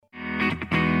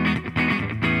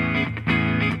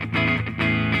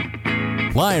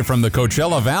Live from the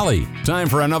Coachella Valley, time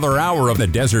for another hour of the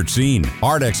desert scene.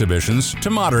 Art exhibitions to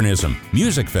modernism,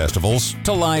 music festivals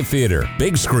to live theater,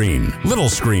 big screen, little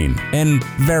screen, and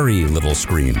very little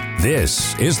screen.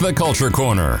 This is the Culture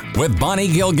Corner with Bonnie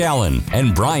Gilgallon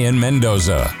and Brayan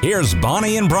Mendoza. Here's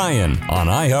Bonnie and Brayan on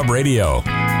iHub Radio.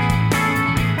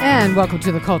 And welcome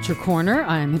to the Culture Corner.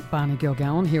 I'm Bonnie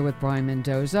Gilgallon here with Brayan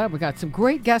Mendoza. We got some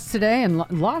great guests today and a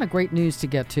lot of great news to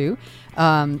get to.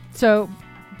 So,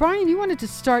 Brayan, you wanted to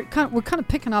start, we're kind of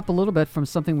picking up a little bit from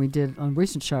something we did on a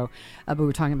recent show, but we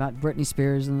were talking about Brittney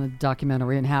Spears and the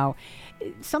documentary and how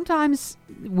sometimes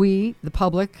we, the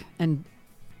public and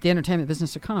the entertainment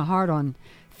business, are kind of hard on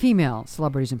female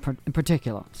celebrities in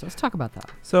particular. So let's talk about that.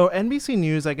 So NBC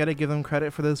News, I got to give them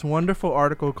credit for this wonderful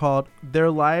article called "Their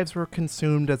Lives Were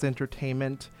Consumed as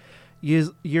Entertainment.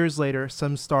 Years later,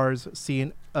 some stars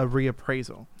see a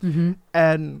reappraisal." Mm-hmm.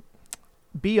 And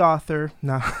B. Author,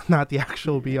 not the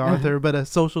actual B. Author, but a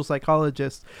social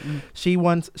psychologist,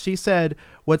 she said,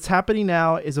 "What's happening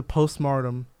now is a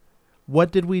postmortem.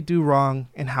 What did we do wrong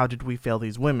and how did we fail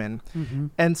these women?" Mm-hmm.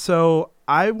 And so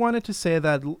I wanted to say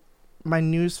that my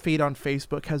news feed on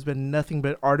Facebook has been nothing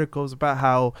but articles about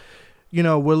how,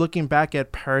 we're looking back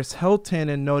at Paris Hilton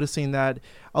and noticing that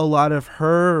a lot of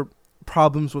her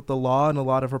problems with the law and a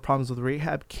lot of her problems with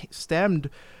rehab stemmed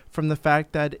from the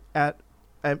fact that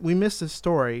we missed this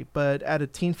story, but at a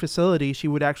teen facility, she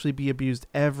would actually be abused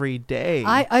every day.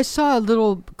 I saw a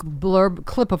little blurb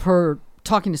clip of her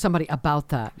talking to somebody about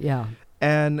that. Yeah.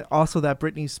 And also that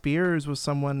Brittney Spears was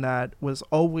someone that was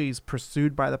always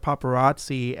pursued by the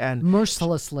paparazzi and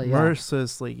mercilessly,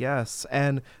 yes.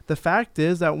 And the fact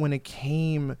is that when it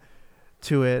came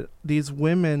to it, these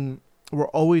women were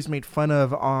always made fun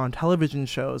of on television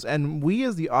shows. And we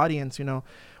as the audience,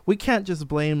 we can't just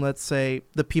blame, let's say,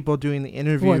 the people doing the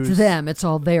interviews. Well, it's them. It's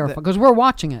all their fault because we're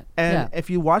watching it. And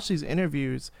if you watch these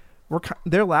interviews,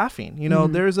 they're laughing.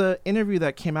 There's an interview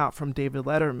that came out from David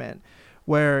Letterman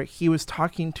where he was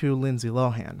talking to Lindsay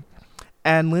Lohan.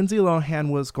 And Lindsay Lohan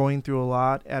was going through a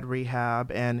lot at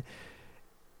rehab, and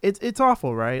it's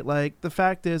awful, right? Like, the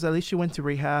fact is, at least she went to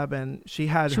rehab and she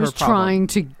was trying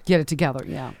to get it together,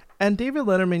 yeah. And David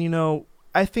Letterman,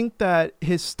 I think that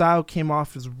his style came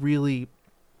off as really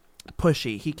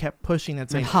pushy. He kept pushing and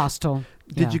saying, hostile.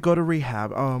 Did you go to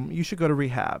rehab? You should go to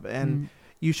rehab, and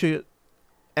you should...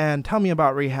 And tell me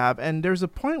about rehab. And there's a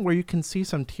point where you can see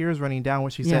some tears running down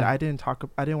when she said, I didn't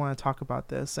want to talk about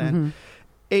this. And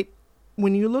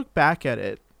when you look back at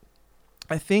it,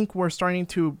 I think we're starting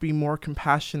to be more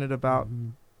compassionate about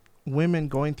women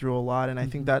going through a lot. And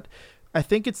I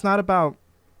think it's not about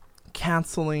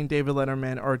canceling David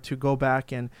Letterman or to go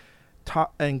back and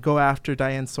go after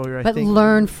Diane Sawyer. But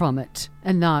learn from it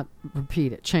and not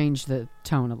repeat it. Change the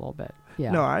tone a little bit.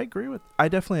 Yeah. No, I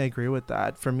definitely agree with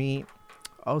that. For me,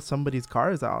 somebody's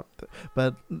car is out.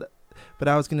 But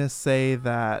I was going to say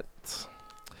that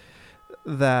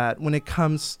when it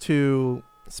comes to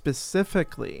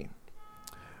specifically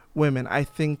women, I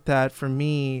think that for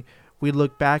me, we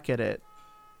look back at it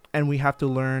and we have to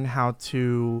learn how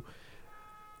to,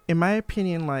 in my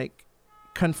opinion,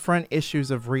 confront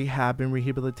issues of rehab and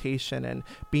rehabilitation and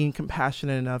being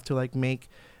compassionate enough to make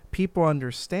people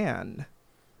understand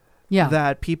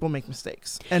that people make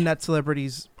mistakes and that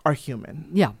celebrities are human.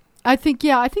 Yeah. I think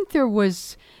there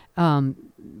was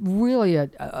really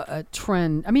a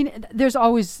trend. I mean, there's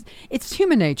always, it's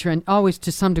human nature, and always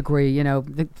to some degree,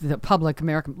 the public,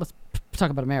 let's talk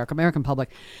about American public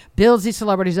builds these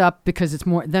celebrities up because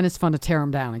then it's fun to tear them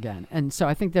down again. And so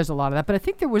I think there's a lot of that. But I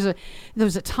think there was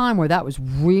a time where that was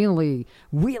really,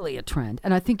 really a trend.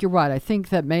 And I think you're right. I think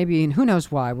that maybe, and who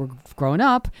knows why, we're growing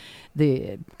up,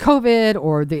 the COVID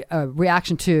or the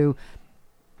reaction to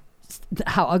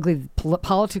how ugly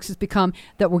politics has become,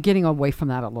 that we're getting away from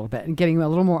that a little bit and getting a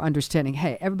little more understanding.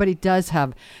 Hey, everybody does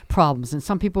have problems, and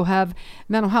some people have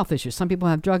mental health issues, some people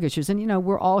have drug issues, and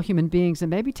we're all human beings, and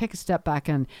maybe take a step back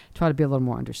and try to be a little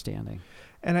more understanding.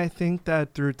 And I think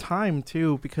that through time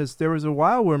too, because there was a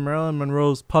while where Marilyn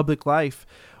Monroe's public life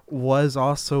was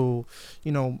also,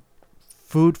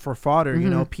 food for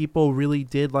fodder. People really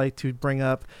did like to bring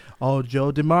up,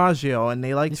 Joe DiMaggio, and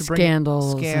they like to bring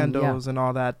scandals and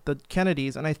all that, the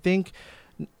Kennedys. And I think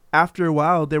after a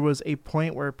while, there was a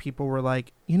point where people were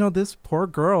like, this poor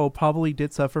girl probably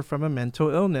did suffer from a mental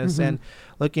illness. And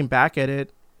looking back at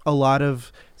it, a lot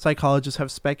of psychologists have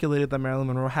speculated that Marilyn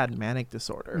Monroe had manic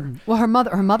disorder. Well, her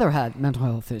mother had mental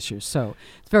health issues, so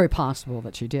it's very possible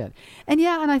that she did. And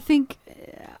and I think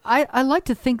I like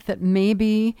to think that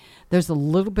maybe there's a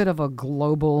little bit of a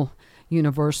global,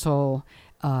 universal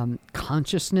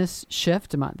consciousness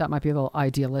shift. That might be a little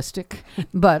idealistic,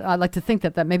 but I'd like to think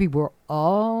that maybe we're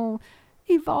all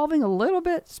evolving a little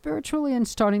bit spiritually and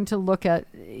starting to look at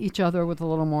each other with a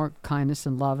little more kindness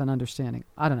and love and understanding.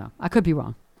 I don't know. I could be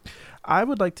wrong. I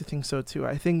would like to think so too.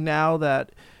 I think now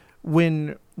that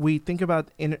when we think about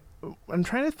I'm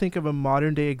trying to think of a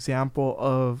modern day example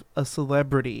of a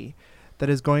celebrity that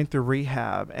is going through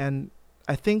rehab. And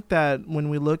I think that when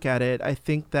we look at it, I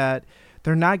think that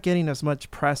they're not getting as much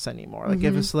press anymore. Like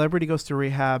if a celebrity goes to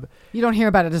rehab, you don't hear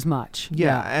about it as much.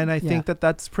 Yeah. And I think that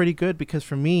that's pretty good, because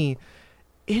for me,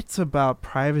 it's about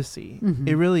privacy.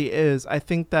 It really is. I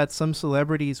think that some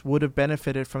celebrities would have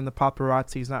benefited from the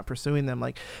paparazzis not pursuing them.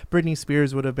 Like Brittney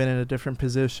Spears would have been in a different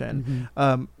position.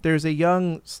 There's a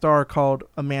young star called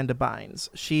Amanda Bynes.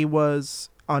 She was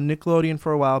on Nickelodeon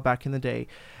for a while back in the day,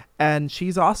 and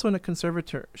she's also in a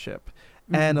conservatorship.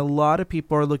 And a lot of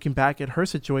people are looking back at her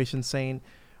situation saying,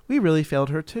 we really failed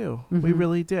her too. We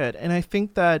really did. And I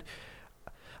think at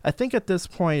this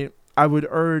point, I would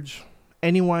urge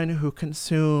anyone who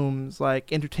consumes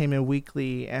like Entertainment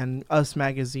Weekly and Us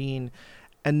Magazine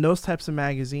and those types of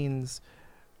magazines,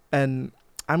 and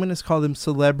I'm going to call them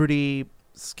celebrity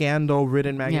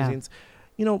scandal-ridden magazines,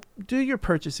 do your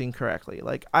purchasing correctly.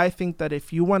 Like, I think that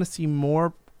if you want to see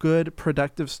more good,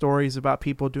 productive stories about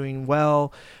people doing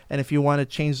well, and if you want to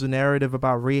change the narrative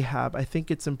about rehab, I think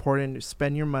it's important to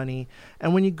spend your money.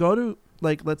 And when you go to,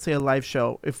 like, let's say a live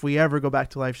show, if we ever go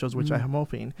back to live shows, which I'm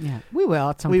hoping. Yeah, we will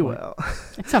at some point. We will.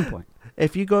 At some point.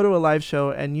 If you go to a live show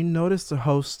and you notice the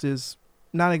host is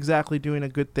not exactly doing a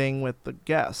good thing with the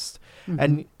guest,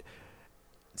 and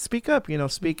speak up,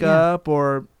 speak up,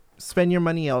 or spend your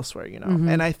money elsewhere,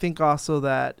 And I think also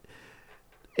that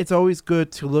it's always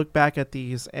good to look back at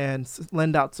these and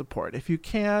lend out support. If you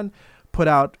can, put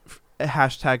out a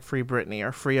hashtag Free Brittney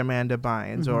or Free Amanda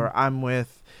Bynes or I'm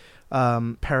with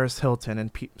Paris Hilton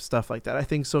and stuff like that. I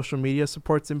think social media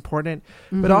support's important,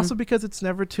 but also because it's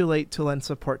never too late to lend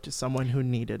support to someone who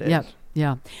needed it.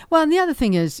 Yeah. Well, and the other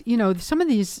thing is, some of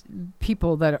these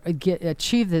people that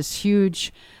achieve this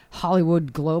huge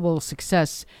Hollywood global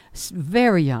success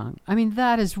very young. I mean,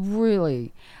 that is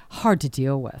really hard to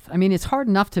deal with. I mean, it's hard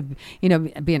enough to, be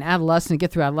an adolescent and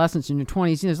get through adolescence in your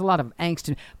 20s. There's a lot of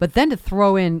angst. But then to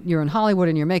throw in, you're in Hollywood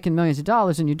and you're making millions of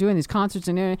dollars and you're doing these concerts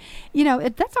and,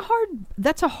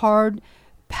 that's a hard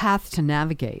path to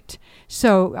navigate.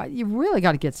 So you really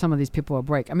got to get some of these people a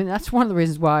break. I mean, that's one of the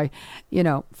reasons why,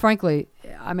 frankly,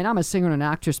 I mean, I'm a singer and an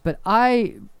actress, but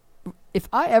if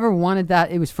I ever wanted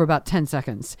that, it was for about 10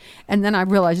 seconds. And then I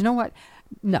realized, you know what?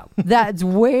 No, that's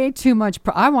way too much.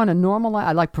 I want a normal life.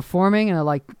 I like performing and I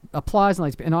like applause and I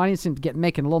like an audience and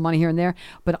making a little money here and there.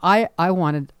 But I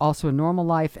wanted also a normal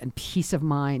life and peace of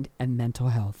mind and mental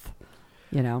health,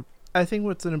 I think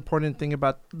what's an important thing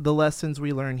about the lessons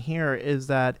we learn here is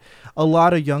that a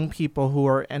lot of young people who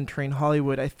are entering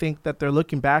Hollywood, I think that they're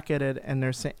looking back at it and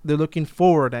they're looking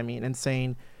forward, and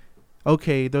saying,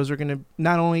 okay,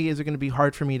 not only is it going to be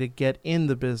hard for me to get in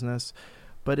the business,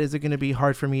 but is it going to be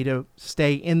hard for me to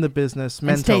stay in the business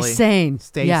mentally? And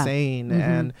stay sane.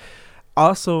 And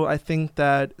also, I think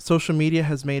that social media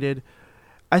has made it,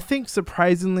 I think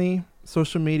surprisingly,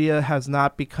 social media has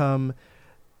not become,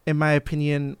 in my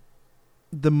opinion,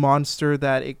 the monster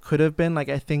that it could have been. Like,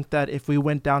 I think that if we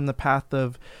went down the path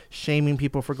of shaming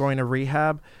people for going to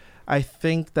rehab, I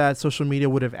think that social media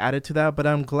would have added to that, but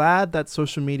I'm glad that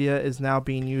social media is now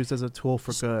being used as a tool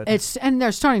for good. And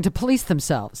they're starting to police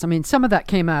themselves. I mean, some of that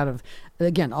came out of,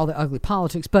 again, all the ugly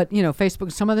politics, but,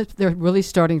 Facebook, some of it, they're really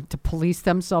starting to police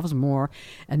themselves more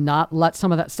and not let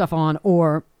some of that stuff on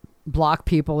or block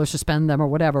people or suspend them or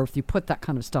whatever if you put that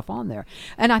kind of stuff on there.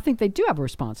 And I think they do have a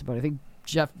responsibility. I think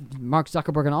Mark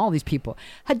Zuckerberg and all these people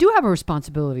do have a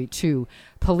responsibility to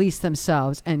police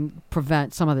themselves and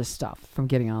prevent some of this stuff from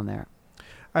getting on there.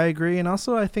 I agree. And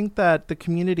also I think that the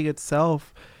community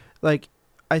itself,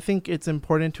 I think it's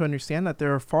important to understand that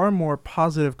there are far more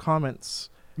positive comments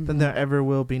than there ever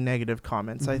will be negative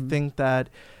comments. I think that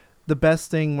the best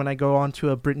thing when I go onto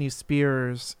a Brittney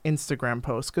Spears Instagram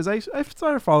post, because I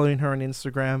started following her on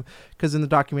Instagram because in the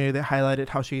documentary they highlighted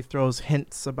how she throws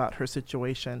hints about her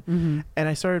situation. And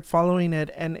I started following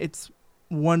it, and it's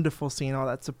wonderful seeing all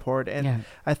that support. And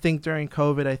I think during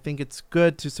COVID, I think it's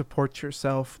good to support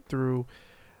yourself through,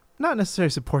 not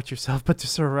necessarily support yourself, but to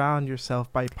surround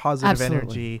yourself by positive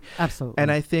energy. Absolutely.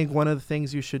 And I think one of the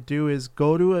things you should do is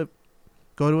go to a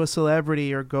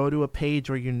celebrity or go to a page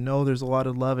where there's a lot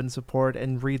of love and support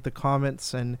and read the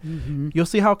comments, and you'll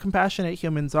see how compassionate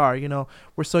humans are.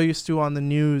 We're so used to on the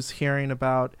news hearing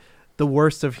about the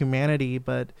worst of humanity,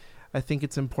 but I think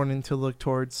it's important to look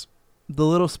towards the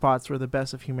little spots where the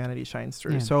best of humanity shines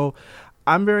through. Yeah. So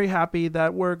I'm very happy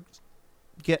that we're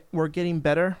getting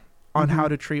better on how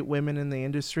to treat women in the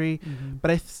industry,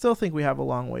 but I still think we have a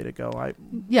long way to go. I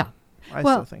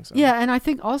still think so. Yeah, and I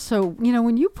think also,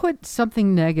 when you put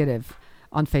something negative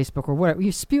on Facebook or whatever,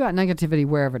 you spew out negativity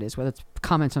wherever it is, whether it's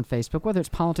comments on Facebook, whether it's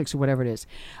politics or whatever it is.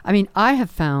 I mean, I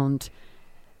have found,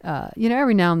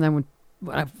 every now and then when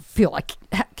I feel like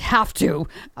have to,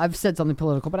 I've said something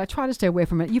political, but I try to stay away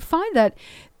from it. You find that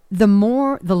the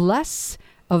less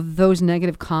of those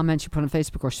negative comments you put on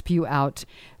Facebook or spew out,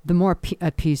 the more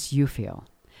at peace you feel.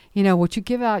 What you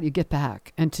give out, you get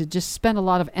back. And to just spend a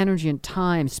lot of energy and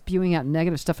time spewing out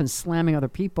negative stuff and slamming other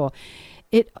people,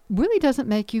 it really doesn't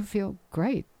make you feel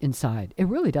great inside. It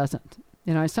really doesn't.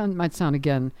 Might sound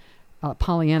again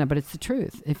Pollyanna, but it's the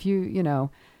truth. If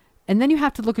and then you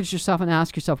have to look at yourself and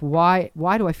ask yourself, why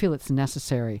do I feel it's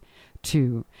necessary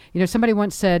to, somebody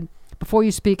once said, before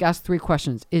you speak, ask 3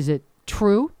 questions. Is it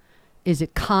true? Is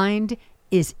it kind?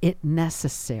 Is it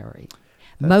necessary?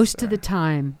 Most of the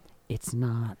time, it's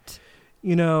not.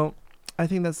 I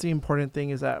think that's the important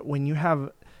thing, is that when you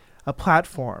have a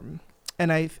platform,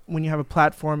 when you have a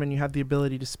platform and you have the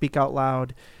ability to speak out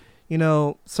loud,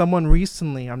 someone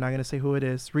recently, I'm not going to say who it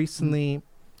is,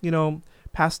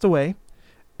 passed away.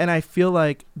 And I feel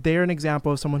like they're an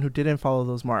example of someone who didn't follow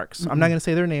those marks. I'm not going to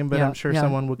say their name, but I'm sure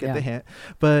someone will get the hint.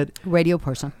 But radio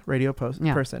person.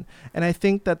 Person. And I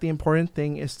think that the important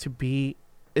thing is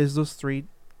those 3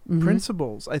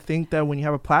 principles. I think that when you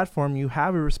have a platform, you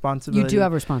have a responsibility. You do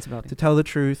have a responsibility. To tell the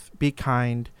truth, be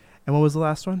kind. And what was the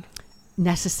last one?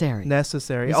 Necessary.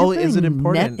 Is it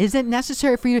important? Is it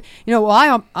necessary for you?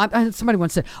 Somebody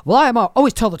once said, I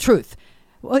always tell the truth.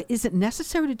 Well, is it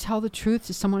necessary to tell the truth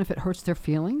to someone if it hurts their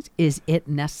feelings? Is it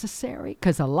necessary?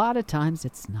 Because a lot of times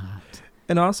it's not.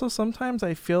 And also sometimes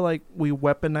I feel like we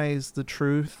weaponize the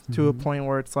truth to a point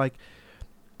where it's like,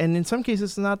 and in some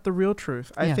cases it's not the real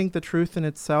truth. I think the truth in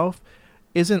itself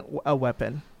isn't a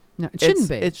weapon. No, it shouldn't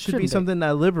be. It should be something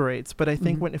that liberates. But I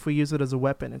think if we use it as a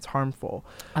weapon, it's harmful.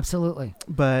 Absolutely.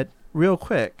 But real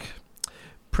quick,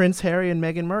 Prince Harry and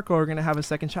Meghan Markle are going to have a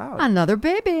second child. Another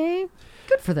baby.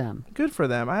 Good for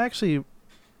them. I actually,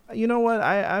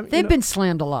 they've been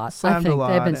slammed a lot.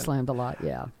 They've been slammed a lot,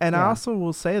 yeah. And I also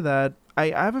will say that I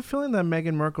have a feeling that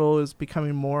Meghan Markle is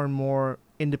becoming more and more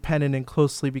independent and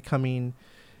closely becoming,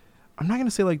 I'm not going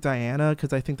to say like Diana,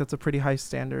 because I think that's a pretty high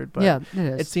standard, but it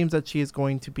is. It seems that she is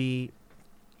going to be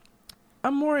a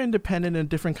more independent and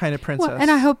different kind of princess. Well, I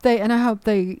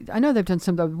know they've done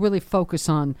some that really focus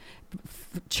on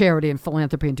charity and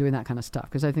philanthropy and doing that kind of stuff,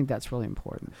 because I think that's really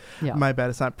important. Yeah. My bad,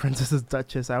 it's not Princess, it's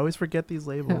Duchess. I always forget these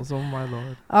labels. Oh my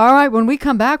Lord. All right, when we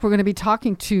come back, we're going to be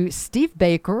talking to Steve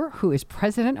Baker, who is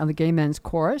president of the Gay Men's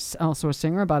Chorus, also a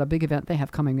singer, about a big event they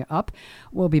have coming up.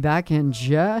 We'll be back in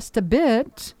just a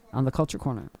bit on the Culture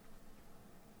Corner.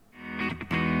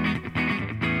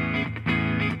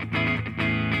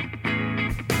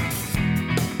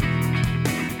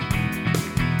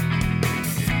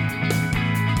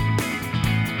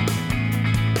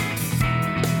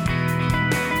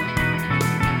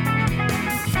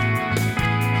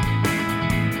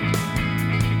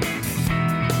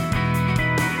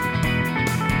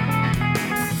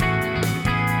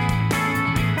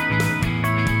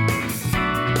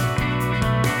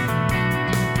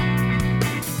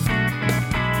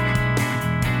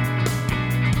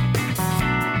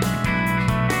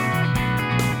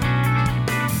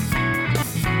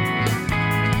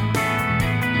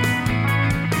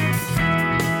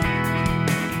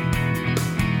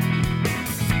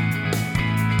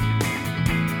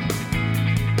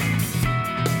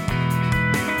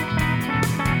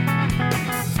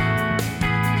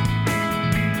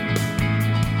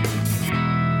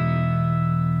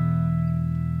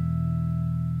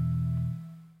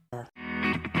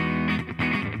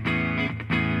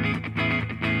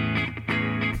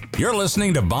 You're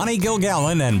listening to Bonnie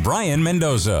Gilgallon and Brayan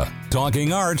Mendoza,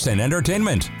 talking arts and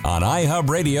entertainment on iHub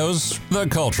Radio's The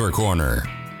Culture Corner.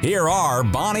 Here are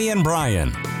Bonnie and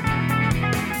Brayan.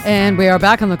 And we are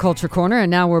back on the Culture Corner, and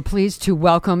now we're pleased to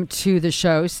welcome to the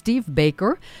show Steve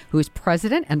Baker, who is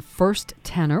president and first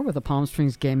tenor with the Palm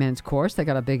Springs Gay Men's Chorus. They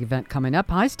got a big event coming up.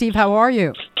 Hi, Steve. How are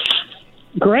you?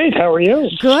 Great. How are you?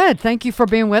 Good. Thank you for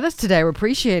being with us today. We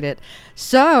appreciate it.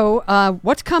 So,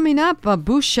 what's coming up?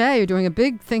 Boucher, you're doing a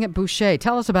big thing at Boucher.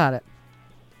 Tell us about it.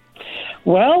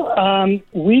 Well,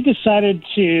 we decided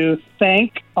to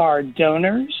thank our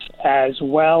donors as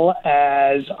well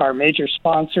as our major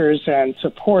sponsors and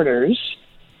supporters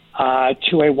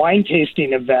to a wine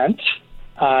tasting event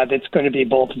that's going to be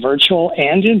both virtual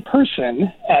and in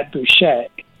person at Boucher.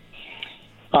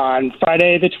 on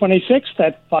Friday the 26th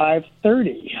at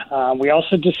 5:30. We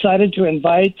also decided to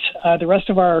invite the rest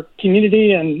of our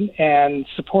community and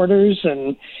supporters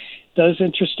and those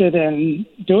interested in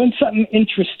doing something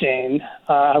interesting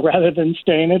rather than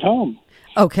staying at home.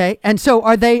 Okay. And so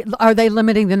are they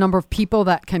limiting the number of people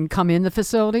that can come in the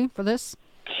facility for this?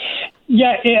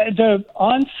 Yeah, the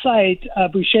on-site,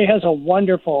 Boucher has a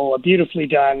wonderful, beautifully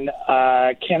done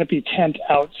canopy tent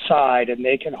outside, and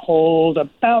they can hold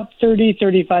about 30,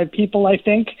 35 people, I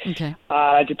think, okay.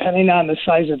 Depending on the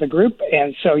size of the group.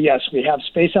 And so, yes, we have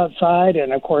space outside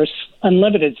and, of course,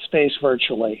 unlimited space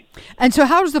virtually. And so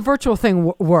how does the virtual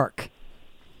thing work?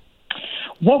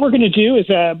 What we're going to do is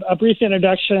a brief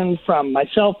introduction from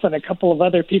myself and a couple of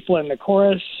other people in the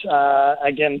chorus.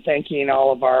 Again, thanking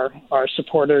all of our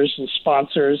supporters and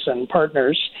sponsors and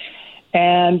partners.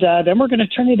 And then we're going to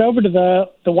turn it over to the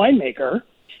winemaker.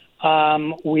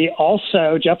 We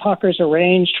also, Jeff Hawker's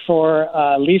arranged for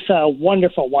Lisa, a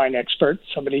wonderful wine expert,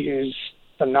 somebody who's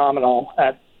phenomenal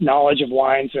at knowledge of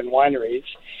wines and wineries.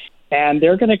 And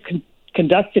they're going to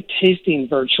conduct the tasting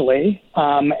virtually.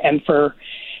 And for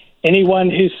anyone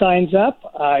who signs up,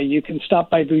 you can stop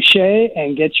by Boucher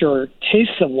and get your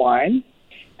tastes of wine,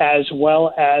 as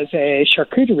well as a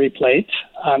charcuterie plate,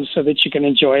 so that you can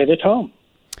enjoy it at home.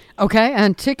 Okay,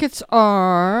 and tickets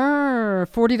are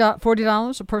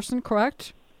 $40 a person,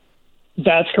 correct?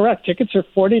 That's correct. Tickets are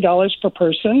 $40 per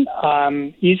person.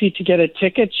 Easy to get a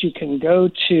ticket. You can go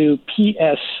to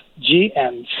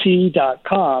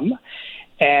psgnc.com.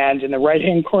 And in the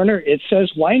right-hand corner, it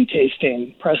says wine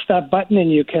tasting. Press that button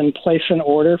and you can place an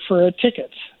order for a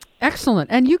ticket. Excellent.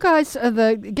 And you guys,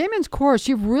 the Gay Men's Chorus,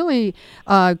 you've really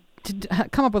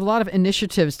come up with a lot of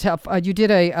initiatives. To help. You did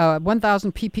a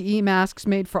 1,000 PPE masks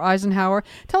made for Eisenhower.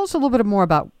 Tell us a little bit more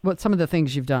about what some of the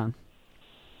things you've done.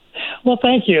 Well,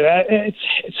 thank you. It's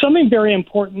something very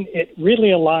important. It really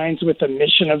aligns with the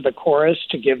mission of the chorus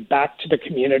to give back to the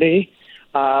community.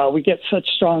 We get such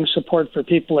strong support for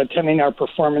people attending our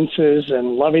performances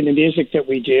and loving the music that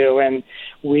we do. And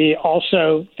we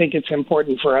also think it's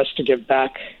important for us to give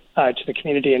back to the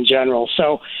community in general.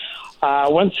 So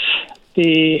once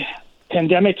the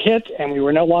pandemic hit and we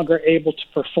were no longer able to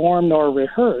perform nor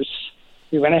rehearse,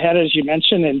 we went ahead, as you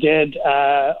mentioned, and did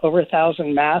over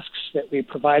 1,000 masks that we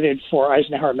provided for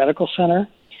Eisenhower Medical Center.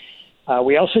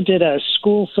 We also did a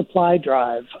school supply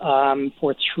drive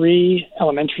for 3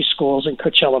 elementary schools in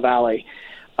Coachella Valley.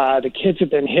 The kids have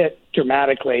been hit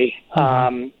dramatically,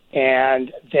 and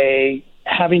they,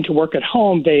 having to work at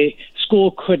home,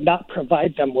 school could not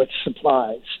provide them with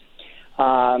supplies.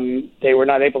 They were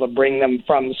not able to bring them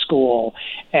from school.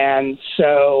 And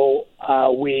so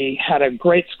we had a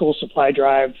great school supply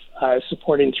drive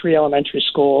supporting 3 elementary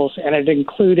schools, and it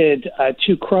included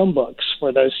 2 Chromebooks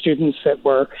for those students that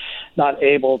were not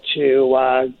able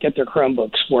to get their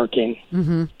Chromebooks working.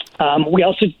 Mm-hmm. We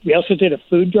also did a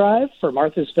food drive for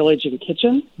Martha's Village and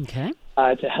Kitchen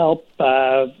to help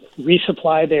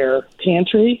resupply their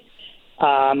pantry.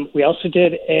 We also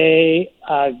did a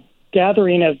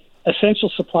gathering of essential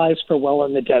supplies for Well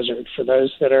in the Desert for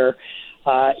those that are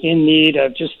in need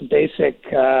of just the basic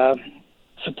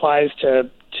supplies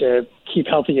to keep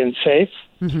healthy and safe.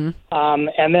 Mm-hmm.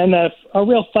 And then a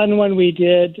real fun one we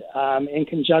did in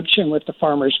conjunction with the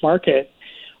farmers market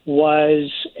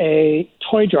was a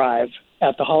toy drive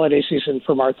at the holiday season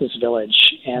for Martha's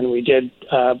Village. And we did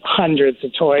hundreds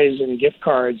of toys and gift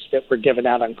cards that were given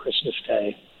out on Christmas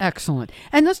Day. Excellent.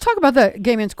 And let's talk about the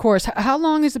Gay Men's Chorus. How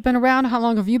long has it been around? How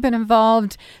long have you been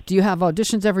involved? Do you have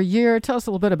auditions every year? Tell us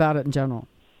a little bit about it in general.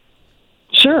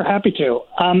 Sure, happy to.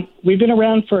 We've been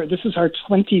around this is our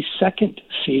 22nd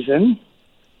season.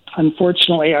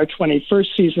 Unfortunately, our 21st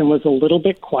season was a little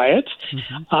bit quiet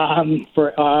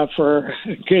for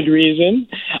good reason.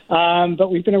 But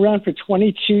we've been around for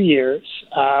 22 years.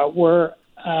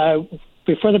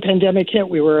 Before the pandemic hit,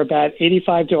 we were about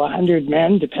 85 to 100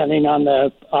 men, depending on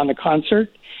the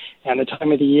concert and the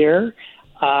time of the year.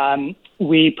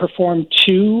 We perform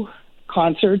 2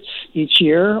 concerts each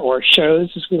year, or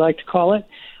shows, as we like to call it.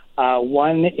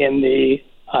 One in the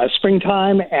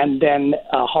springtime, and then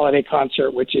a holiday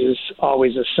concert, which is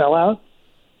always a sellout.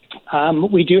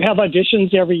 We do have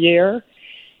auditions every year,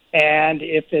 and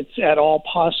if it's at all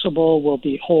possible, we'll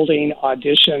be holding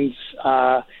auditions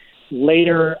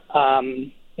later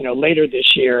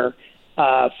this year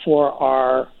for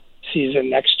our season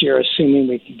next year, assuming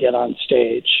we can get on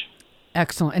stage.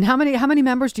 Excellent. And how many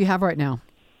members do you have right now?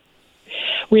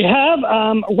 We have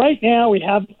right now we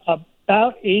have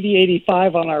about 80,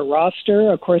 85 on our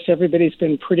roster. Of course, everybody's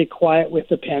been pretty quiet with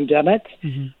the pandemic.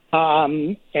 Mm-hmm.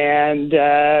 And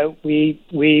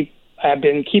we I've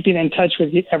been keeping in touch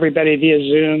with everybody via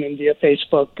Zoom and via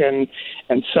Facebook and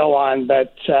so on.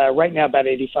 But right now, about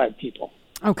 85 people.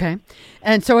 Okay.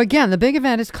 And so, again, the big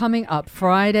event is coming up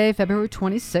Friday, February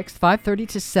 26th, 5:30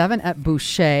 to 7 at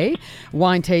Boucher.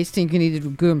 Wine tasting, you can either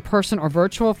go in person or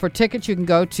virtual. For tickets, you can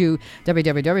go to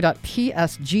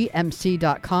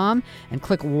www.psgmc.com and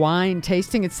click wine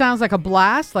tasting. It sounds like a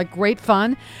blast, like great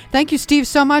fun. Thank you, Steve,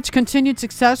 so much. Continued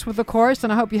success with the chorus,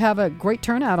 and I hope you have a great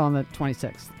turnout on the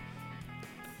 26th.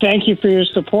 Thank you for your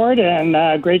support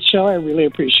and great show. I really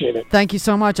appreciate it. Thank you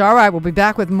so much. All right, we'll be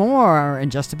back with more in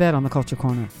just a bit on the Culture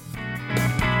Corner.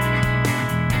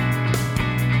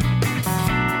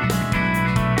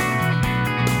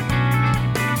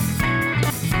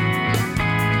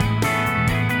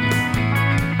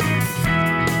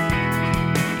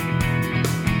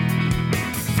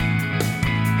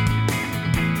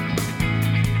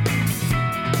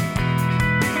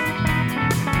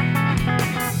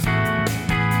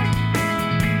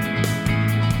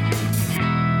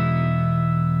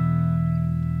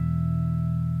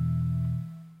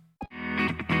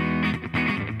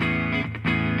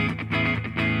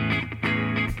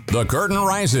 The curtain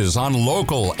rises on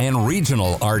local and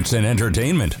regional arts and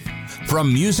entertainment.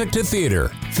 From music to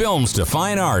theater, films to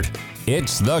fine art,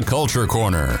 it's the Culture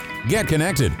Corner. Get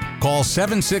connected. Call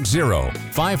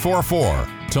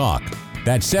 760-544-TALK.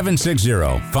 That's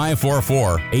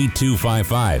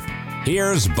 760-544-8255.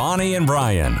 Here's Bonnie and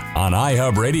Brian on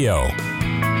iHub Radio.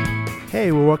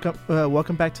 Hey, well,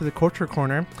 welcome back to the Culture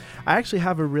Corner. I actually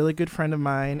have a really good friend of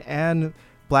mine and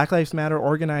Black Lives Matter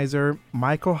organizer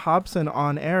Michael Hopson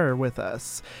on air with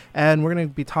us. And we're going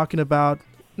to be talking about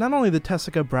not only the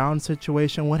Tessica Brown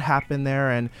situation, what happened there,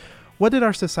 and what did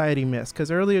our society miss?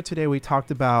 Because earlier today we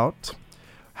talked about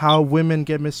how women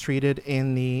get mistreated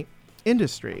in the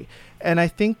industry. And I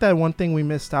think that one thing we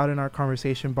missed out in our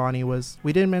conversation, Bonnie, was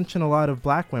we didn't mention a lot of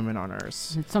black women on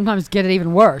ours. Sometimes get it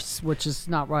even worse, which is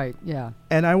not right. Yeah.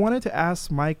 And I wanted to ask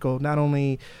Michael, not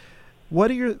only what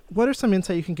are some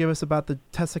insight you can give us about the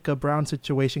Tessica Brown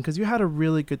situation? Because you had a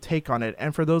really good take on it.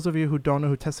 And for those of you who don't know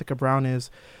who Tessica Brown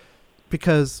is,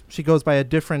 because she goes by a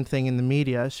different thing in the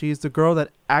media, she's the girl that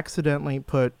accidentally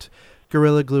put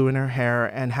Gorilla Glue in her hair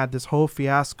and had this whole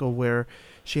fiasco where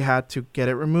she had to get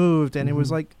it removed. And it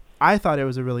was like, I thought it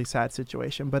was a really sad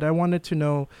situation. But I wanted to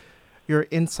know your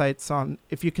insights on,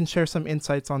 if you can share some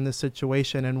insights on this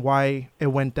situation and why it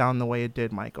went down the way it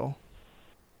did, Michael.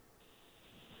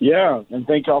 Yeah, and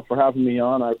thank y'all for having me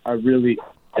on. I really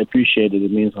appreciate it.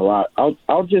 It means a lot.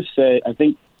 I'll just say I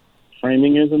think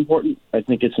framing is important. I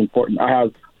think it's important. I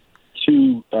have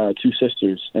two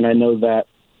sisters, and I know that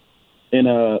in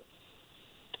a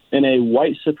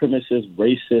white supremacist,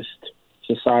 racist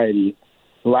society,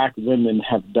 black women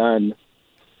have done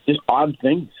just odd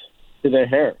things to their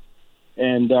hair.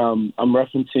 And I'm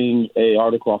referencing a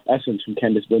article off Essence from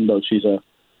Candace Bimbo. She's a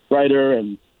writer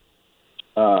and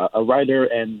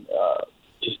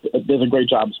just does a great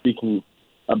job speaking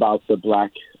about the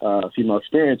black female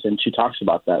experience, and she talks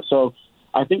about that. So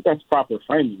I think that's proper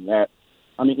framing. That,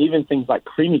 I mean, even things like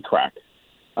creamy crack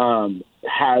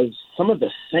has some of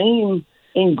the same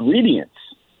ingredients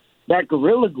that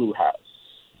Gorilla Glue has,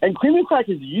 and creamy crack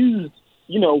is used,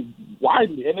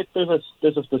 widely. And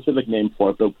there's a specific name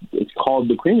for it, but it's called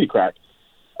the creamy crack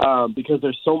because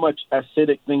there's so much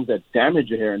acidic things that damage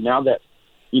your hair. And now that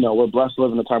we're blessed to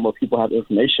live in a time where people have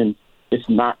information, it's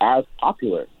not as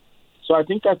popular. So I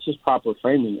think that's just proper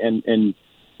framing. And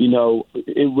it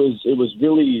was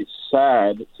really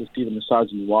sad to see the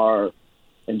misogynoir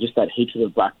and just that hatred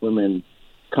of black women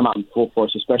come out in full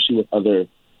force, especially with other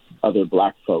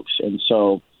black folks. And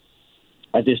so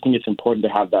I just think it's important to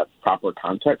have that proper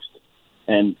context.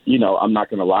 And, I'm not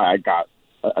going to lie, I got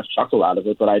a chuckle out of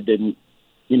it, but I didn't,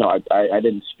 I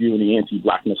didn't spew any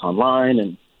anti-blackness online.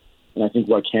 And I think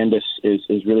what Candace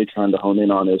is really trying to hone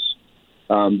in on is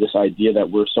this idea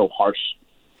that we're so harsh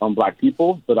on black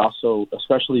people, but also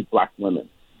especially black women.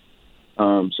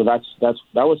 So that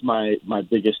was my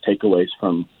biggest takeaways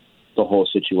from the whole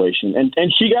situation.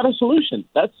 And she got a solution.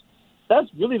 That's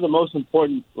really the most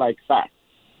important fact.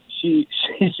 She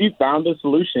found a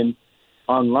solution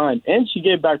online, and she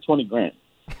gave back $20,000.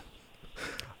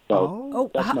 So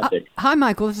that's my take. Hi,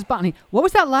 Michael. This is Bonnie. What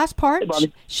was that last part? Hey,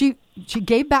 Bonnie. She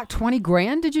gave back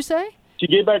 $20,000. Did you say? She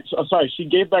gave back. She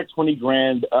gave back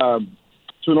 $20,000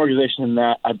 to an organization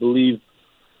that I believe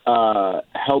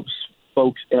helps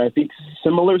folks in, I think,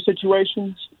 similar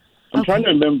situations. I'm trying to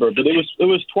remember, but it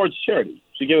was towards charity.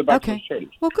 She gave it back towards charity.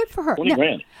 Well, good for her.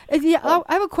 $20,000. Yeah,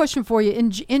 I have a question for you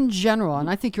in general, and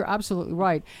I think you're absolutely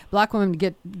right. Black women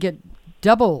get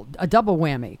a double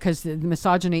whammy because the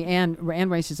misogyny and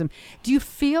racism. Do you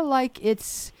feel like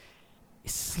it's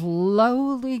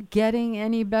slowly getting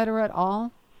any better at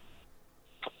all?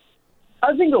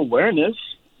 I think awareness,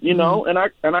 you know, and I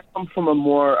come from a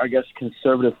more, I guess,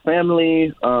 conservative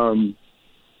family.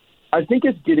 I think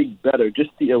it's getting better,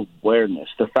 just the awareness,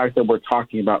 the fact that we're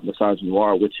talking about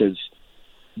misogynoir, which has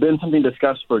been something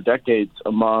discussed for decades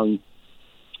among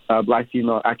Black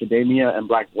female academia and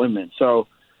Black women. So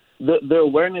the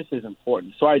awareness is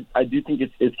important. So I do think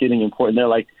it's getting important. They're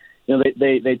like, you know,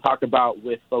 they talk about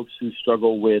with folks who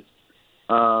struggle with,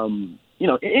 you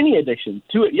know, any addiction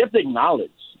to it. You have to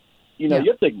acknowledge, you know,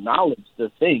 you have to acknowledge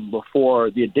the thing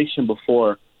before the addiction,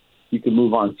 before you can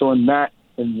move on. So in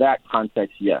that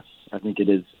context, yes, I think it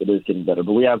is getting better.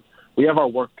 But we have our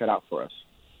work cut out for us.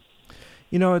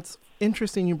 You know, it's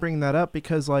interesting you bring that up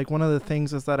because, like, one of the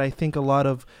things is that I think a lot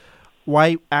of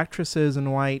white actresses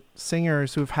and white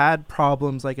singers who've had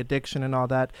problems like addiction and all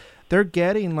that, they're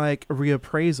getting like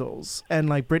reappraisals, and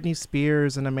like Brittney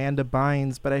Spears and Amanda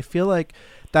Bynes, but I feel like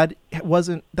that's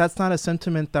not a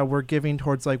sentiment that we're giving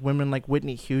towards like women like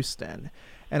Whitney Houston.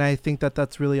 And I think that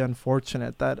that's really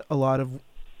unfortunate that a lot of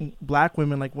Black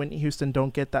women like Whitney Houston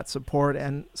don't get that support,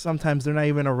 and sometimes they're not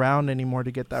even around anymore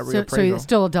to get that reappraisal. So it's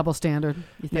still a double standard,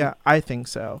 you think? Yeah, I think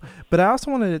so. But I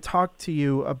also wanted to talk to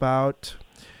you about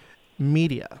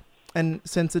media. And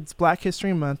since it's Black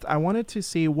History Month, I wanted to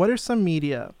see what are some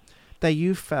media that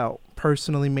you felt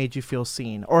personally made you feel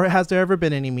seen, or has there ever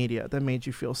been any media that made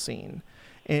you feel seen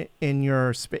in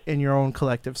your own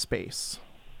collective space?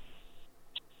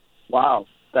 Wow,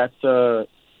 that's a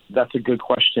good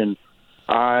question.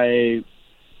 I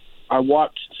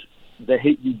watched The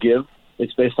Hate U Give.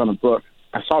 It's based on a book.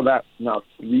 I saw that now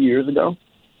 3 years ago,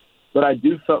 but I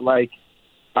do felt like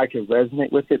I could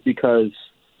resonate with it because,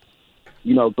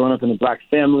 you know, growing up in a Black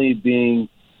family, being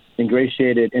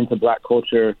ingratiated into Black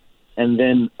culture, and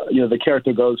then, you know, the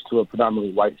character goes to a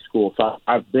predominantly white school. So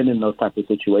I've been in those type of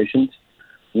situations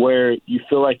where you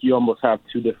feel like you almost have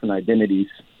two different identities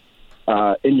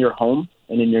in your home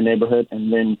and in your neighborhood,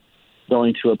 and then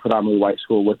going to a predominantly white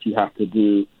school, what you have to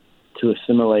do to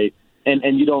assimilate.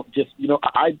 And you don't just, you know,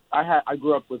 I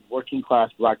grew up with working class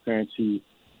Black parents who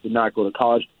did not go to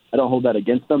college. I don't hold that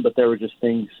against them, but there were just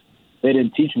things they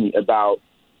didn't teach me about,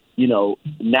 you know,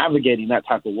 navigating that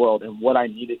type of world and what I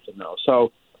needed to know.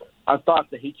 So I thought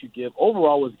The Hate U Give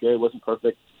overall was good. It wasn't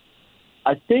perfect.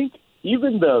 I think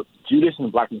even the Judas and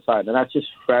the Black Messiah, and that's just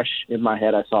fresh in my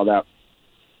head. I saw that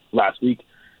last week.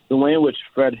 The way in which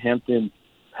Fred Hampton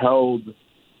held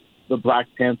the Black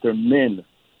Panther men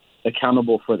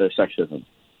accountable for their sexism,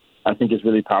 I think is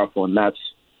really powerful. And that's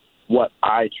what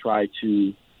I try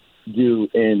to do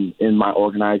in my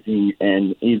organizing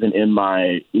and even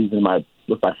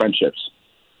with my friendships,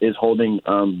 is holding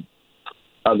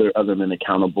other men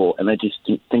accountable. And I just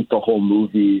think the whole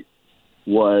movie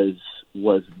was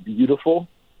beautiful.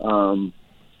 You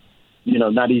know,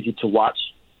 not easy to watch,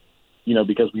 you know,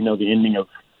 because we know the ending of,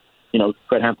 you know,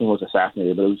 Fred Hampton was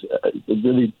assassinated, but it was a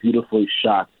really beautifully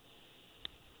shot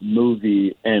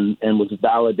movie and was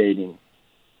validating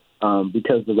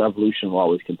because the revolution will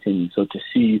always continue. So to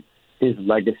see his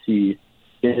legacy,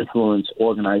 influence,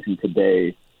 organizing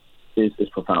today is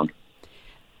profound.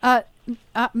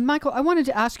 Michael, I wanted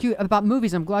to ask you about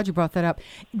movies. I'm glad you brought that up.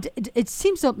 It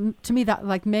seems to me that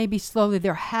like maybe slowly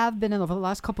there have been over the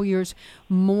last couple of years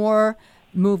more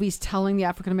movies telling the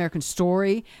African-American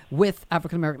story with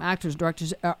African-American actors,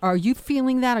 directors. Are you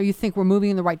feeling that? Or you think we're moving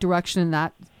in the right direction in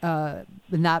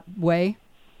that way?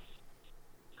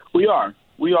 We are.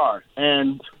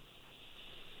 And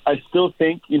I still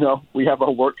think, you know, we have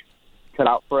our work cut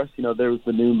out for us. You know, there was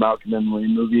the new Malcolm and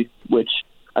Marie movie, which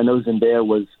I know Zendaya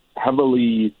was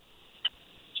heavily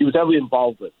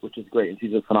involved with, which is great, and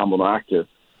she's a phenomenal actor.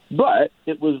 But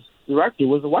the director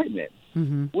was a white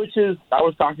man, which is, I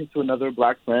was talking to another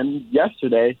Black friend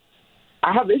yesterday.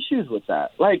 I have issues with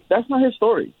that. Like, that's not his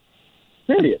story.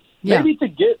 Period. Yeah. Maybe to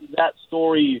get that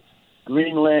story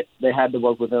greenlit, they had to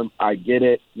work with him. I get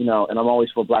it, you know, and I'm always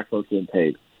for Black folks getting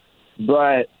paid.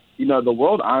 But, you know, the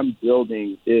world I'm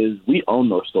building is we own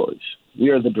those stories. We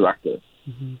are the director.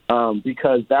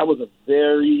 Because that was a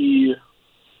very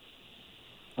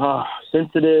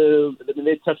sensitive. I mean,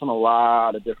 they touched on a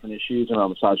lot of different issues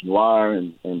around misogynoir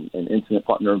and intimate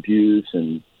partner abuse,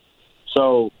 and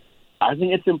so I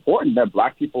think it's important that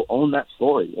Black people own that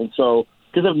story. And so,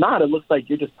 because if not, it looks like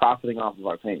you're just profiting off of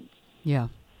our pain. Yeah.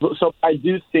 So I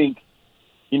do think,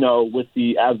 you know, with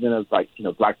the advent of, like, you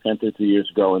know, Black Panther 3 years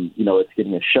ago, and, you know, it's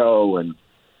getting a show, and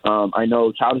I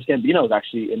know Childish Gambino is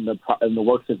actually in the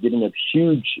works of getting a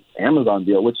huge Amazon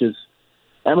deal, which is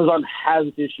Amazon has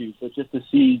its issues, but just to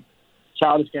see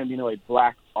Childish Gambino, a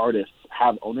black artist,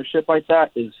 have ownership like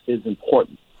that is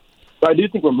important. So I do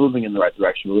think we're moving in the right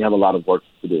direction. We have a lot of work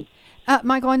to do.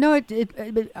 Michael, I know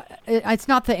it's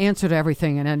not the answer to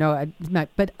everything, and I know,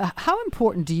 but how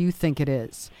important do you think it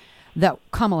is that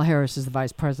Kamala Harris is the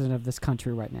vice president of this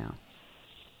country right now?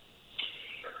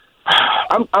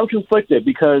 I'm conflicted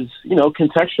because,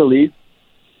 contextually,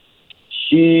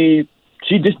 she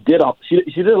just did she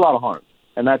did a lot of harm,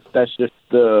 and that's just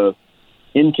the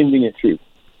inconvenient truth.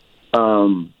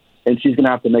 And she's going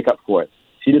to have to make up for it.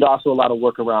 She did also a lot of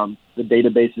work around the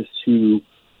databases to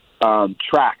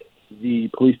track the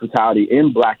police brutality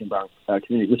in Black and brown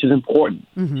communities, which is important.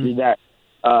 Mm-hmm. She did that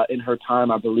in her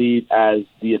time, I believe, as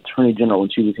the Attorney General when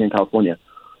she was here in California.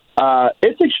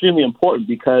 It's extremely important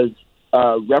because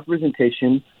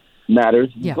representation matters,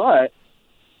 but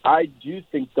I do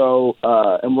think, though,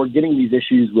 and we're getting these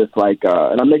issues with,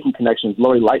 and I'm making connections,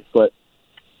 Lori Lightfoot,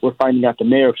 we're finding out the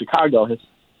mayor of Chicago has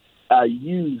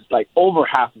used, over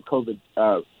half of COVID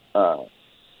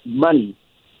money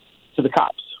to the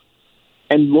cops.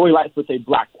 And Lori Lightfoot's a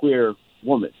black queer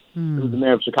woman who's the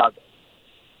mayor of Chicago.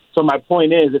 So my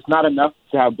point is, it's not enough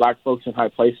to have black folks in high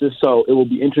places. So it will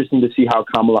be interesting to see how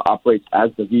Kamala operates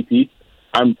as the VP.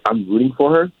 I'm rooting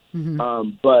for her,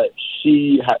 but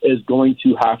she is going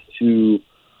to have to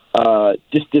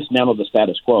just dismantle the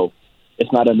status quo.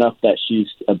 It's not enough that she's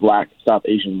a black South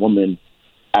Asian woman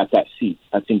at that seat.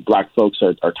 I think black folks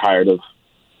are tired of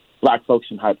black folks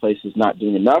in high places not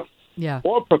doing enough.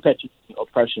 Or perpetuating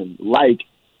oppression like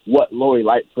what Lori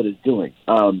Lightfoot is doing.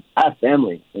 I have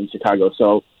family in Chicago,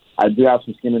 so I do have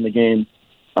some skin in the game.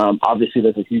 Obviously,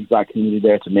 there's a huge black community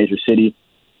there. It's a major city.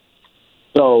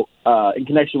 So in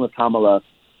connection with Kamala,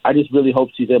 I just really hope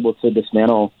she's able to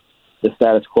dismantle the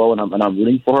status quo, and I'm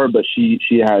rooting for her, but she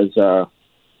has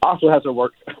also has her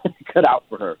work cut out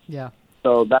for her. Yeah.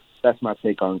 So that's my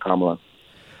take on Kamala.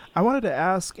 I wanted to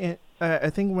ask, I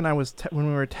think when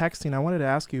we were texting, I wanted to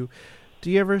ask you, do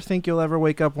you ever think you'll ever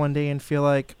wake up one day and feel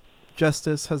like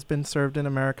justice has been served in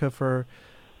America for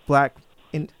black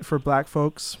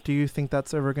folks? Do you think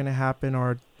that's ever going to happen,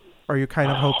 or are you kind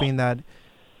of hoping that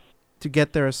to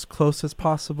get there as close as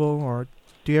possible, or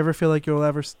do you ever feel like you'll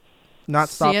ever not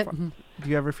stop? Do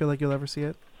you ever feel like you'll ever see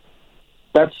it?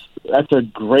 That's a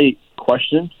great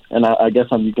question, and I guess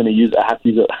I'm going to have to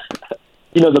use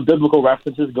the biblical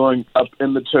references going up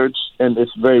in the church, and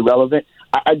it's very relevant.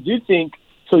 I do think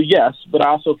so, yes, but I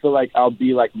also feel like I'll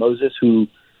be like Moses, who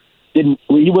he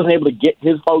wasn't able to get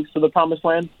his folks to the promised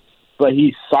land, but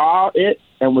he saw it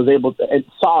and was able to, and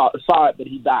saw it, but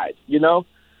he died,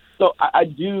 So I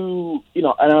do,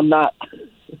 and I'm not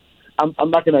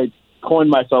going to coin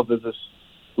myself as this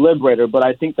liberator, but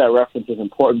I think that reference is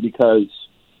important because,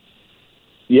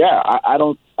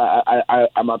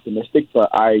 I'm optimistic, but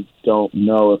I don't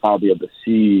know if I'll be able to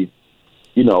see,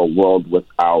 a world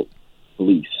without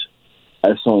police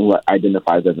as someone who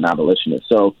identifies as an abolitionist.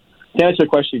 So to answer your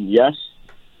question, yes,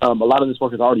 a lot of this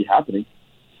work is already happening,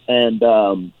 and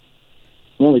I'm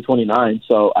only 29,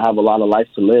 so I have a lot of life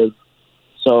to live.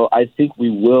 So I think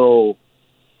we'll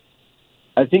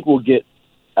get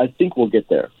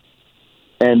there,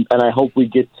 and I hope we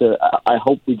get to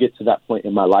that point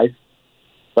in my life.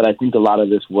 But I think a lot of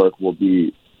this work will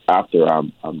be after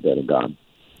I'm dead and gone.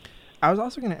 I was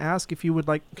also going to ask if you would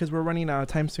like, because we're running out of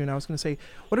time soon, I was going to say,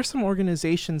 what are some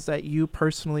organizations that you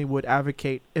personally would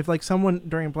advocate if, someone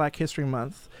during Black History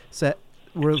Month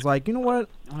was like, you know what,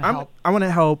 I want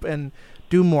to help and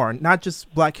do more, not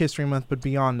just Black History Month, but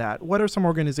beyond that. What are some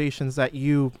organizations that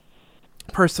you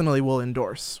personally will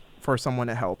endorse for someone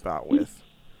to help out with?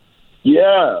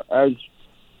 Yeah, as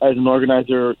an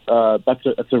organizer, that's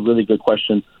a really good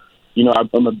question.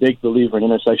 I'm a big believer in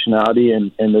intersectionality,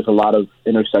 and there's a lot of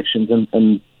intersections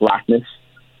in Blackness.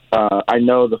 I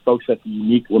know the folks at the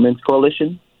Unique Women's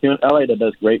Coalition here in LA that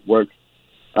does great work,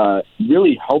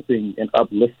 really helping and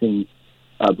uplifting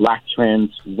Black trans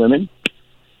women.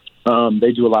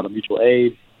 They do a lot of mutual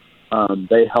aid.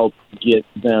 They help get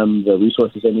them the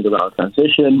resources they need around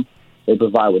transition. They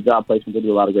provide with job placement. They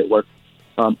do a lot of great work.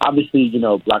 Obviously,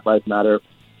 Black Lives Matter,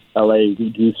 LA,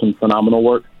 we do some phenomenal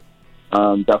work.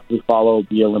 Definitely follow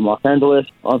BLM Los Angeles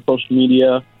on social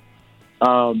media.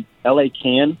 LA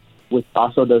Can, which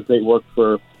also does great work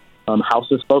for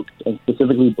houseless folks, and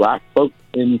specifically Black folks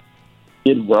in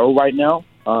Skid Row right now.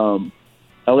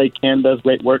 LA Can does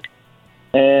great work.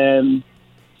 And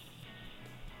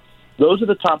those are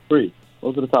the top three.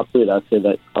 That I'd say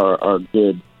that are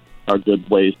good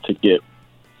ways to get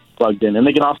plugged in. And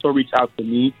they can also reach out to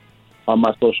me on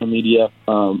my social media.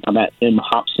 I'm at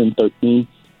Hopson13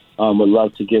 would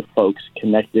love to get folks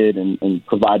connected and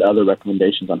provide other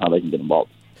recommendations on how they can get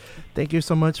involved. Thank you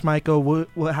so much, Michael.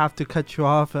 We'll have to cut you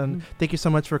off, and thank you so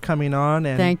much for coming on.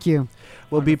 And thank you.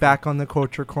 We'll be back on the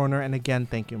Culture Corner, and again,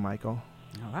 thank you, Michael.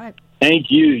 All right. Thank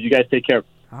you. You guys take care.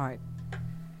 All right.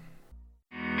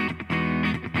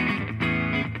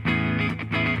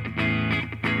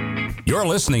 You're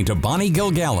listening to Bonnie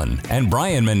Gilgallon and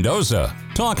Brayan Mendoza,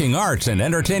 talking arts and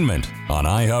entertainment on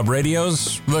iHub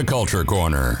Radio's The Culture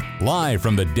Corner. Live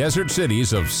from the desert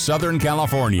cities of Southern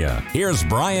California, here's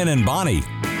Brayan and Bonnie.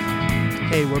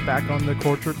 Hey, we're back on the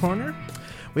Culture Corner.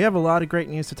 We have a lot of great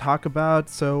news to talk about,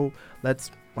 so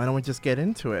why don't we just get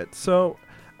into it? So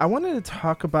I wanted to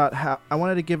talk about I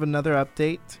wanted to give another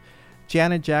update.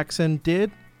 Janet Jackson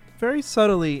did very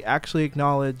subtly actually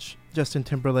acknowledge Justin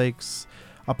Timberlake's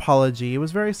apology. It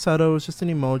was very subtle. It was just an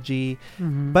emoji.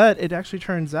 Mm-hmm. But it actually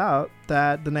turns out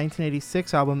that the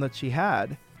 1986 album that she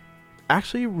had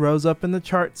actually rose up in the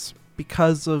charts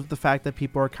because of the fact that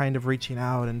people are kind of reaching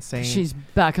out and saying she's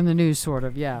back in the news, sort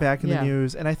of. Yeah. Back in the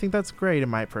news. And I think that's great in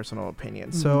my personal opinion.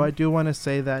 Mm-hmm. So I do want to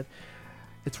say that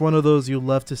it's one of those you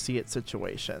love to see it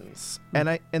situations. Mm-hmm.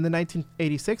 And the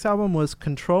 1986 album was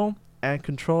Control, and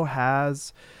Control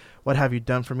has What Have You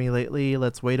Done For Me Lately,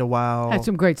 Let's Wait a While. Had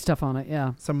some great stuff on it,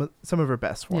 yeah. Some of her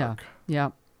best work.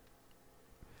 Yeah.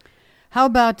 How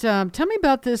about, tell me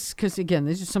about this, because again,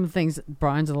 these are some things,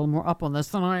 Brian's a little more up on this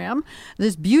than I am.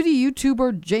 This beauty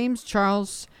YouTuber, James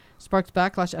Charles, sparks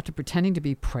backlash after pretending to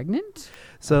be pregnant.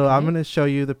 So I'm going to show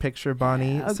you the picture,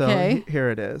 Bonnie. Okay. So here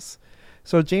it is.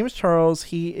 So James Charles,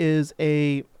 he is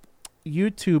a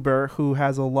YouTuber who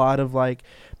has a lot of like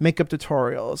makeup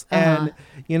tutorials. And,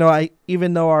 you know,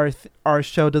 even though our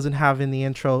show doesn't have in the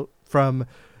intro from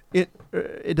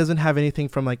it doesn't have anything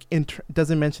from like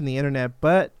doesn't mention the internet,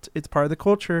 but it's part of the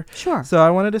culture. Sure. So I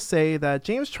wanted to say that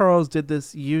James Charles did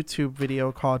this YouTube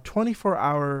video called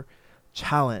 24-Hour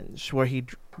Challenge, where he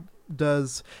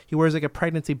wears like a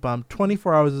pregnancy bump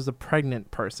 24 hours as a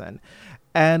pregnant person.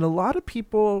 And a lot of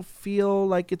people feel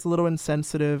like it's a little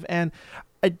insensitive. And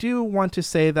I do want to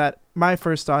say that my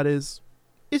first thought is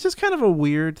it's just kind of a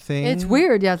weird thing. It's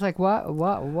weird. Yeah, it's like,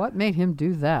 what made him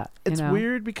do that? It's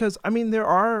weird because, I mean, there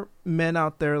are men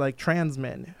out there like trans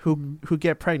men who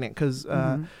get pregnant because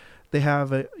they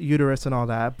have a uterus and all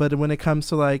that. But when it comes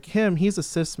to like him, he's a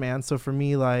cis man. So for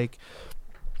me, like,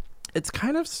 it's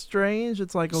kind of strange.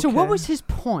 It's like, okay. So what was his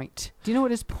point? Do you know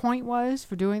what his point was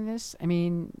for doing this? I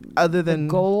mean, other than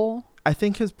the goal? I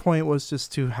think his point was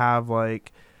just to have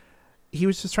like, he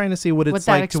was just trying to see what it's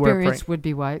like to wear. What that experience would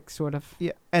be like, sort of.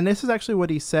 Yeah, and this is actually what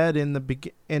he said in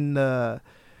this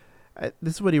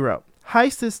is what he wrote. Hi,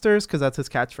 sisters, because that's his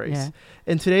catchphrase. Yeah.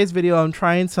 In today's video, I'm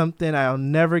trying something I'll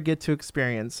never get to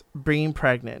experience, being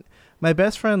pregnant. My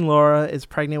best friend Laura is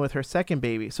pregnant with her second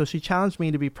baby, so she challenged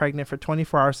me to be pregnant for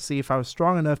 24 hours to see if I was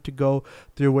strong enough to go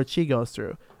through what she goes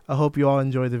through. I hope you all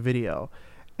enjoy the video.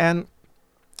 And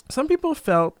some people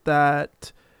felt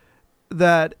that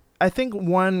I think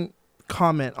one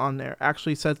comment on there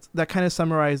actually said that kind of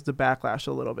summarized the backlash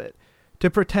a little bit. To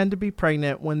pretend to be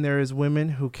pregnant when there is women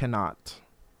who cannot.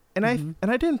 And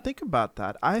I didn't think about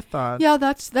that. I thought, yeah,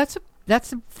 that's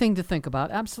a thing to think about.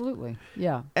 Absolutely.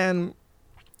 Yeah. And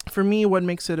for me, what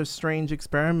makes it a strange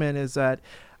experiment is that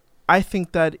I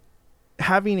think that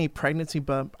having a pregnancy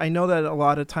bump, I know that a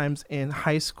lot of times in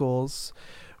high schools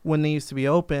when they used to be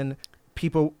open,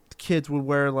 kids would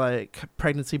wear like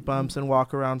pregnancy bumps and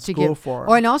walk around school for.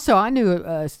 Oh, and also I knew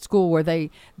a school where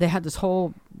they had this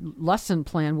whole lesson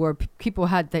plan where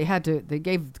they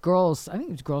gave girls, I think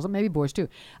it was girls, maybe boys too,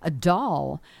 a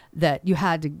doll that you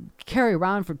had to carry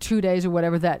around for 2 days or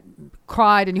whatever that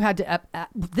cried, and you had to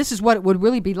this is what it would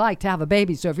really be like to have a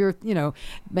baby. So if you're,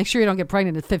 make sure you don't get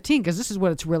pregnant at 15, because this is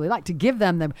what it's really like, to give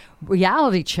them the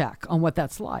reality check on what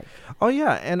that's like. Oh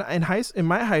yeah, and in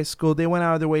my high school they went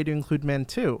out of their way to include men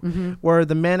too, where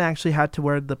the men actually had to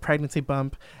wear the pregnancy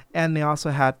bump, and they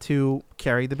also had to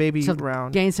carry the baby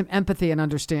around. Gain some empathy and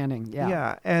understanding. Yeah.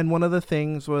 Yeah. And one of the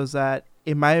things was that,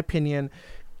 in my opinion,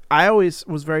 I always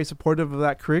was very supportive of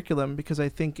that curriculum because I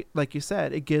think, like you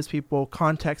said, it gives people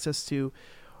context as to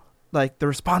like the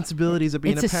responsibilities of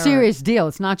being a parent. It's a serious deal.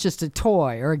 It's not just a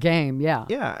toy or a game. Yeah.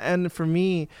 Yeah. And for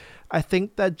me, I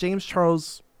think that James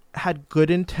Charles had good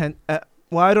intent.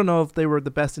 Well, I don't know if they were the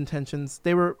best intentions.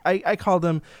 They were, I call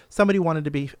them, somebody wanted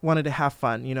to have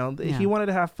fun, He wanted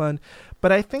to have fun.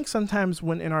 But I think sometimes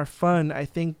when in our fun, I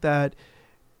think that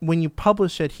when you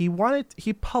publish it, he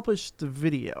published the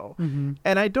video.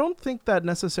 And I don't think that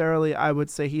necessarily I would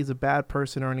say he's a bad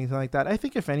person or anything like that. I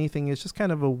think if anything, it's just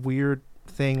kind of a weird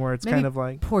thing where it's Maybe kind of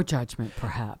like poor judgment,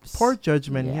 perhaps. poor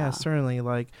judgment. Yeah. Yeah, certainly.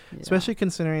 Like, Yeah. especially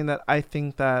considering that I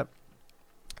think that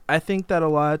a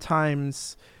lot of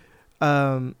times,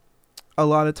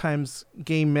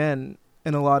 gay men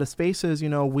in a lot of spaces,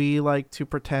 we like to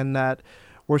pretend that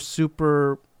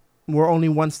we're only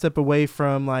one step away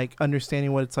from like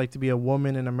understanding what it's like to be a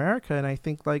woman in America. And I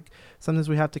think like sometimes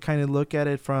we have to kind of look at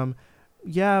it from,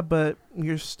 yeah, but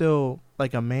you're still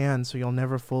like a man, so you'll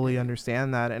never fully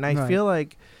understand that. And I feel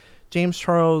like James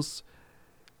Charles,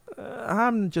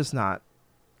 I'm just not.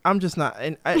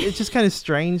 And it's just kind of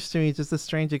strange to me. It's just a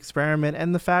strange experiment.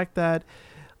 And the fact that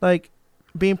like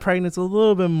being pregnant is a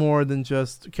little bit more than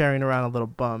just carrying around a little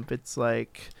bump. It's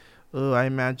like, I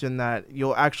imagine that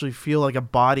you'll actually feel like a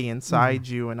body inside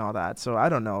you and all that. So I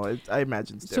don't know. I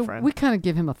imagine it's different. So we kind of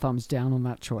give him a thumbs down on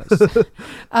that choice.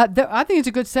 I think it's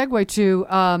a good segue to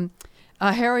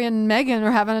Harry and Meghan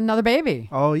are having another baby.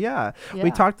 Oh, yeah.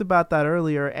 We talked about that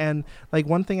earlier. And like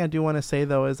one thing I do want to say,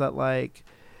 though, is that like,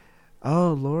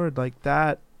 oh, Lord, like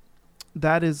that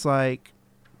is like,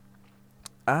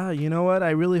 you know what? I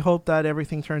really hope that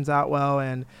everything turns out well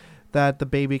and that the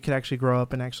baby could actually grow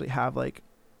up and actually have like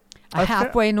a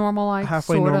halfway normal life.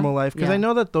 Normal life. Because I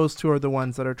know that those two are the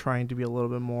ones that are trying to be a little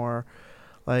bit more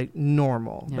like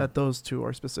normal. Yeah. That those two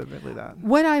are specifically that.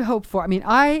 What I hope for, I mean,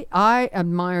 I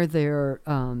admire their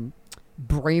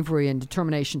bravery and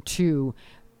determination to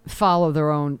follow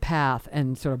their own path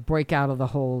and sort of break out of the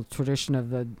whole tradition of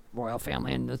the royal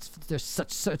family, and it's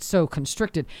so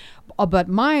constricted. But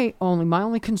my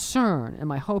only concern and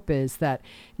my hope is that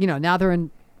now they're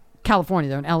in California,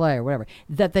 they're in LA or whatever,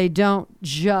 that they don't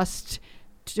just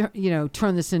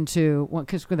turn this into,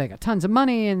 because they got tons of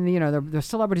money and they're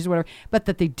celebrities or whatever, but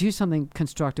that they do something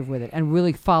constructive with it and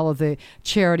really follow the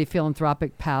charity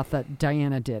philanthropic path that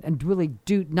Diana did and really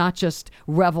do not just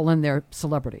revel in their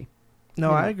celebrity.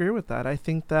 No, I agree with that. I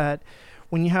think that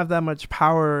when you have that much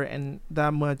power and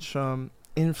that much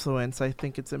influence, I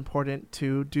think it's important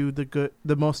to do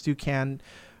the most you can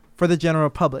for the general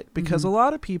public, because a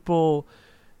lot of people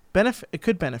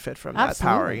could benefit from that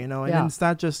power, and it's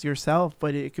not just yourself,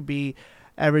 but it could be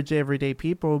everyday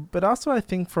people. But also I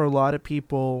think for a lot of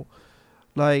people,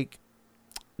 like,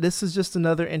 this is just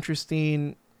another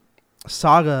interesting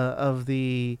saga of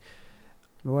the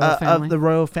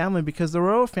royal family, because the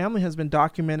royal family has been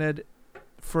documented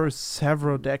for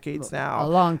several decades now, a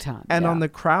long time. And on The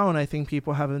Crown, I think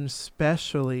people have an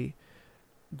especially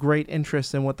great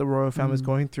interest in what the royal family is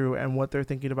going through and what they're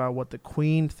thinking about, what the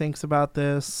Queen thinks about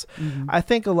this. I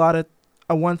think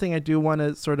one thing I do want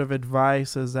to sort of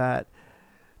advise is that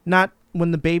not when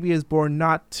the baby is born,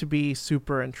 not to be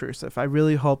super intrusive. I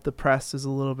really hope the press is a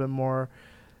little bit more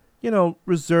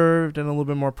reserved and a little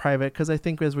bit more private, because I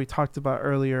think, as we talked about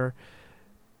earlier,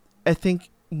 I think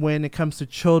when it comes to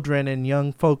children and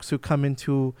young folks who come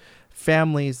into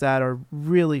families that are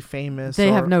really famous,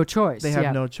 they have no choice.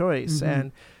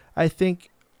 And I think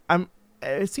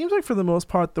it seems like for the most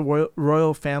part, the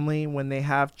royal family, when they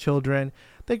have children,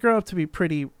 they grow up to be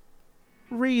pretty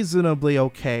reasonably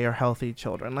okay or healthy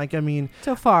children. Like, I mean,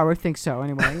 so far we think so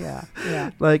anyway.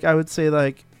 Yeah. Like, I would say,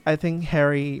 like, I think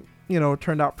Harry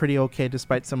turned out pretty okay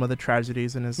despite some of the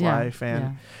tragedies in his life.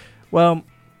 And well,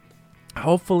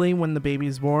 hopefully when the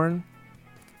baby's born,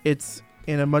 it's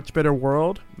in a much better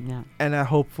world. Yeah. And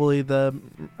hopefully I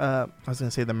was going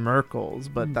to say the Merkles,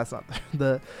 but that's not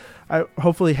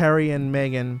hopefully Harry and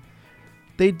Meghan,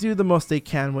 they do the most they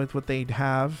can with what they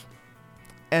have.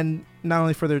 And not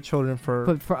only for their children,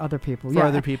 but for other people. For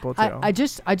other people too.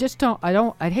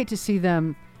 I'd hate to see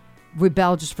them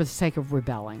rebel just for the sake of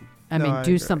rebelling. I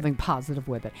do something positive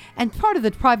with it. And part of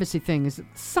the privacy thing is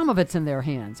some of it's in their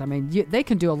hands. I mean, they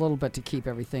can do a little bit to keep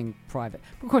everything private.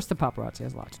 Of course, the paparazzi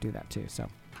has a lot to do that too. So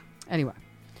anyway,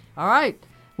 all right.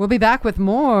 We'll be back with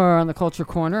more on the Culture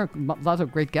Corner. Lots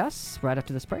of great guests right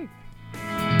after this break.